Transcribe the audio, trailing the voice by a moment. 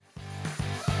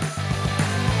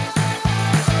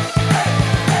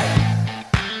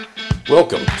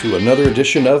Welcome to another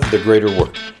edition of The Greater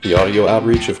Work, the audio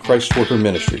outreach of Christ Worker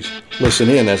Ministries. Listen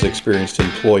in as experienced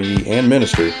employee and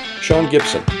minister, Sean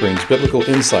Gibson brings biblical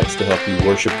insights to help you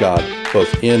worship God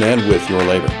both in and with your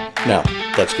labor. Now,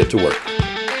 let's get to work.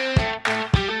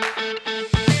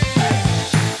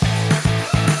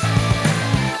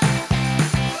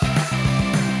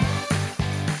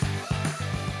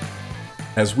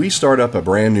 As we start up a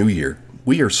brand new year,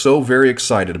 we are so very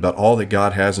excited about all that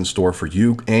God has in store for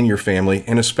you and your family,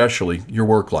 and especially your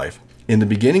work life. In the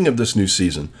beginning of this new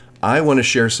season, I want to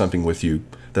share something with you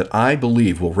that I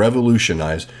believe will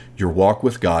revolutionize your walk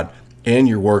with God and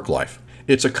your work life.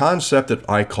 It's a concept that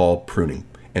I call pruning.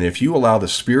 And if you allow the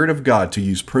Spirit of God to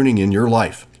use pruning in your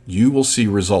life, you will see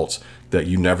results that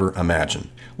you never imagined.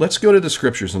 Let's go to the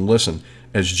scriptures and listen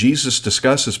as Jesus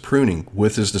discusses pruning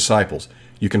with his disciples.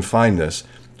 You can find this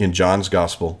in John's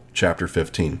Gospel, chapter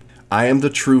 15. I am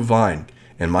the true vine,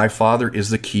 and my Father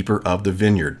is the keeper of the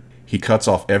vineyard. He cuts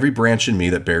off every branch in me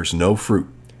that bears no fruit,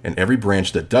 and every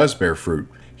branch that does bear fruit,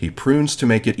 he prunes to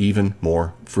make it even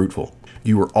more fruitful.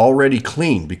 You are already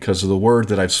clean because of the word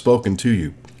that I've spoken to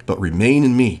you, but remain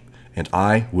in me, and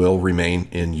I will remain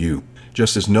in you.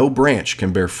 Just as no branch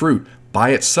can bear fruit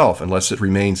by itself unless it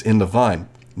remains in the vine,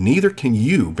 neither can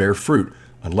you bear fruit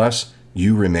unless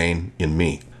you remain in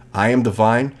me. I am the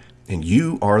vine, and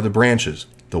you are the branches.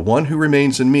 The one who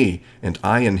remains in me, and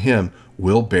I in him,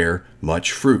 will bear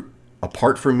much fruit.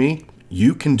 Apart from me,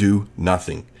 you can do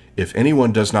nothing. If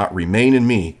anyone does not remain in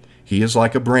me, he is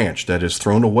like a branch that is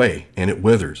thrown away, and it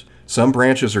withers. Some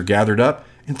branches are gathered up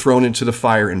and thrown into the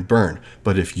fire and burned.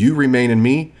 But if you remain in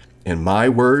me, and my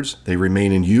words, they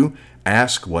remain in you,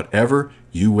 ask whatever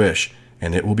you wish,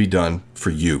 and it will be done for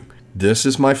you. This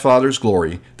is my Father's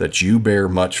glory, that you bear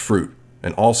much fruit.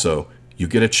 And also, you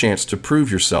get a chance to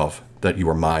prove yourself that you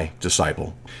are my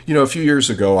disciple. You know, a few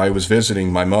years ago, I was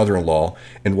visiting my mother-in-law,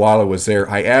 and while I was there,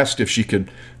 I asked if she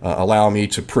could allow me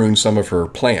to prune some of her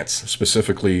plants,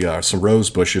 specifically some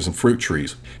rose bushes and fruit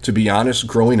trees. To be honest,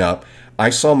 growing up, I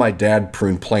saw my dad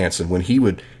prune plants, and when he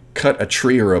would cut a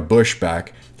tree or a bush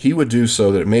back, he would do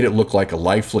so that it made it look like a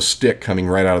lifeless stick coming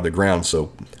right out of the ground,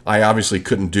 so I obviously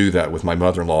couldn't do that with my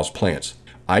mother-in-law's plants.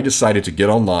 I decided to get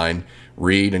online,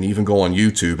 read, and even go on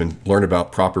YouTube and learn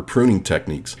about proper pruning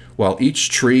techniques. While each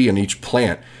tree and each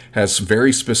plant has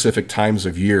very specific times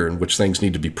of year in which things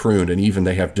need to be pruned, and even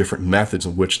they have different methods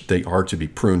in which they are to be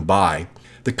pruned by,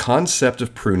 the concept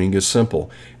of pruning is simple,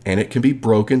 and it can be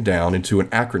broken down into an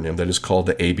acronym that is called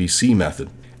the ABC method.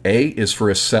 A is for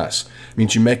assess. It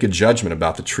means you make a judgment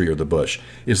about the tree or the bush.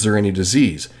 Is there any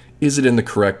disease? Is it in the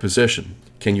correct position?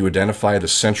 Can you identify the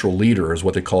central leader, as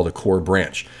what they call the core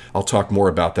branch? I'll talk more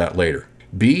about that later.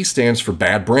 B stands for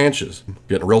bad branches.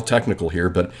 Getting real technical here,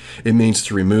 but it means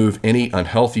to remove any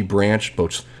unhealthy branch,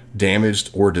 both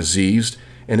damaged or diseased,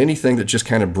 and anything that just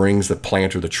kind of brings the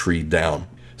plant or the tree down.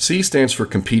 C stands for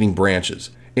competing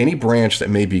branches. Any branch that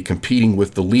may be competing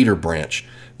with the leader branch,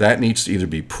 that needs to either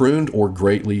be pruned or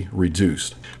greatly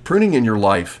reduced. Pruning in your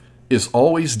life is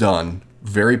always done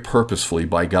very purposefully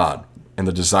by God, and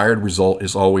the desired result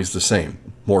is always the same: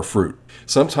 more fruit.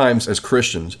 Sometimes as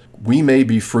Christians, we may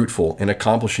be fruitful in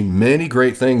accomplishing many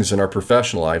great things in our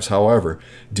professional lives. However,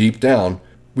 deep down,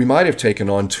 we might have taken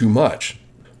on too much.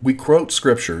 We quote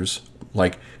scriptures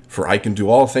like, "For I can do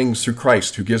all things through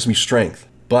Christ who gives me strength."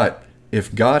 But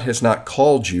if God has not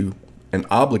called you and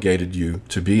obligated you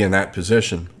to be in that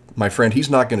position, my friend, he's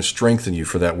not going to strengthen you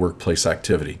for that workplace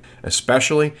activity,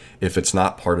 especially if it's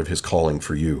not part of his calling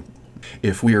for you.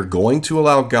 If we are going to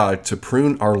allow God to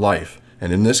prune our life,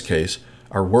 and in this case,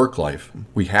 our work life,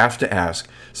 we have to ask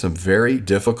some very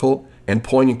difficult and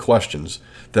poignant questions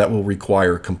that will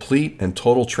require complete and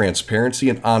total transparency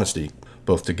and honesty,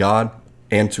 both to God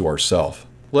and to ourselves.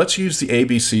 Let's use the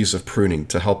ABCs of pruning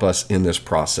to help us in this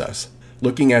process.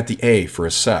 Looking at the A for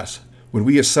assess. When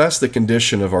we assess the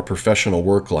condition of our professional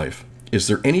work life, is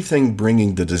there anything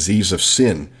bringing the disease of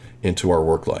sin into our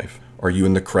work life? Are you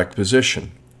in the correct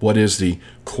position? What is the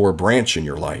core branch in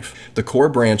your life? The core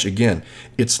branch, again,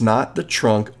 it's not the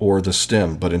trunk or the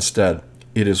stem, but instead,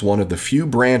 it is one of the few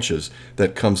branches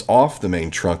that comes off the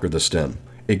main trunk or the stem.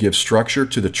 It gives structure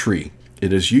to the tree.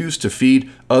 It is used to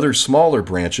feed other smaller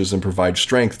branches and provide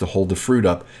strength to hold the fruit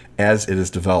up as it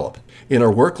is developed. In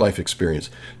our work life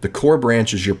experience, the core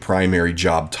branch is your primary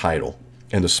job title.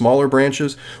 And the smaller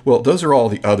branches, well, those are all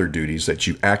the other duties that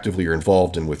you actively are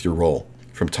involved in with your role.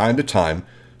 From time to time,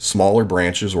 smaller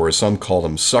branches, or as some call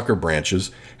them sucker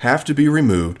branches, have to be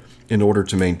removed in order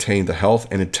to maintain the health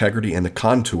and integrity and the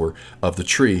contour of the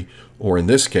tree, or in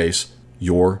this case,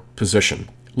 your position.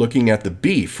 Looking at the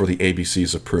B for the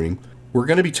ABCs of pruning, We're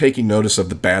going to be taking notice of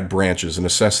the bad branches and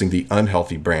assessing the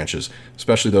unhealthy branches,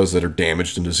 especially those that are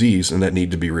damaged and diseased and that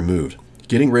need to be removed.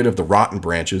 Getting rid of the rotten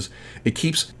branches, it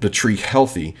keeps the tree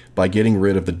healthy by getting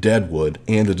rid of the dead wood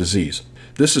and the disease.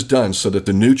 This is done so that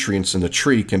the nutrients in the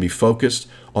tree can be focused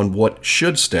on what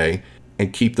should stay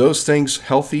and keep those things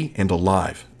healthy and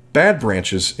alive. Bad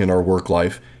branches in our work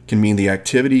life can mean the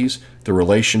activities, the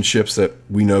relationships that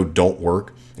we know don't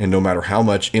work, and no matter how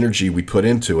much energy we put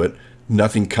into it,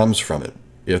 nothing comes from it.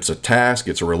 It's a task,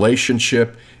 it's a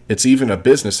relationship, it's even a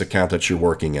business account that you're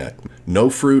working at. No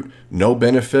fruit, no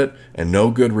benefit, and no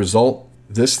good result.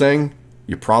 This thing,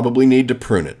 you probably need to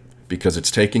prune it because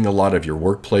it's taking a lot of your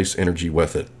workplace energy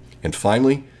with it. And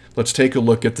finally, let's take a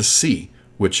look at the C,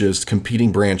 which is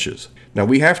competing branches. Now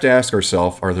we have to ask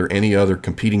ourselves, are there any other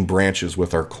competing branches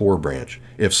with our core branch?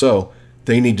 If so,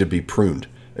 they need to be pruned.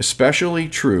 Especially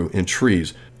true in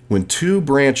trees. When two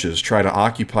branches try to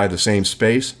occupy the same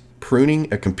space,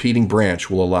 pruning a competing branch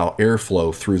will allow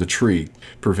airflow through the tree,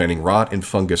 preventing rot and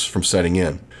fungus from setting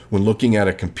in. When looking at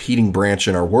a competing branch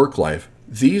in our work life,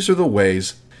 these are the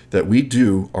ways that we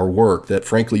do our work that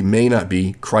frankly may not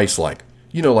be Christ-like.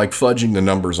 Like fudging the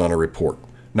numbers on a report,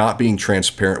 not being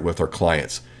transparent with our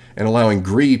clients, and allowing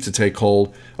greed to take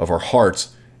hold of our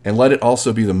hearts and let it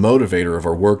also be the motivator of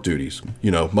our work duties.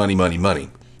 Money, money, money.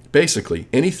 Basically,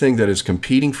 anything that is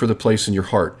competing for the place in your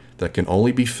heart that can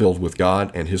only be filled with God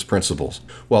and His principles.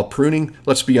 While pruning,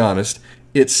 let's be honest,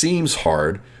 it seems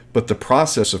hard, but the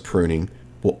process of pruning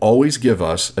will always give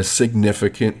us a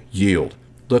significant yield.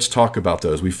 Let's talk about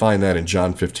those. We find that in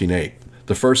John 15:8.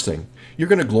 The first thing, you're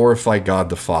going to glorify God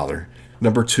the Father.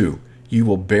 Number 2, you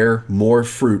will bear more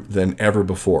fruit than ever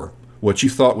before. What you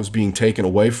thought was being taken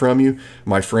away from you,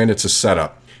 my friend, it's a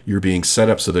setup. You're being set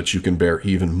up so that you can bear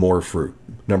even more fruit.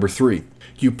 Number 3,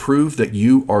 you prove that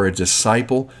you are a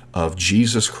disciple of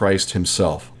Jesus Christ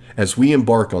Himself. As we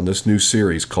embark on this new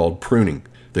series called Pruning,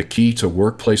 the key to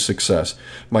workplace success,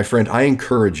 my friend, I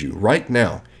encourage you right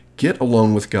now, get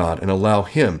alone with God and allow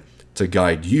Him to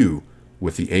guide you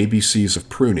with the ABCs of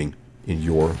pruning in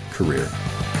your career.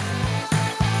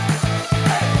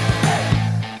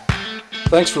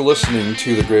 Thanks for listening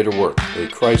to The Greater Work, a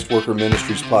Christ Worker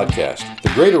Ministries podcast. The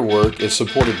Greater Work is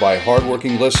supported by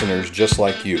hardworking listeners just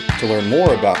like you. To learn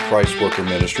more about Christ Worker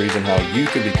Ministries and how you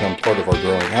can become part of our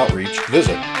growing outreach,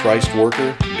 visit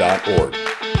christworker.org.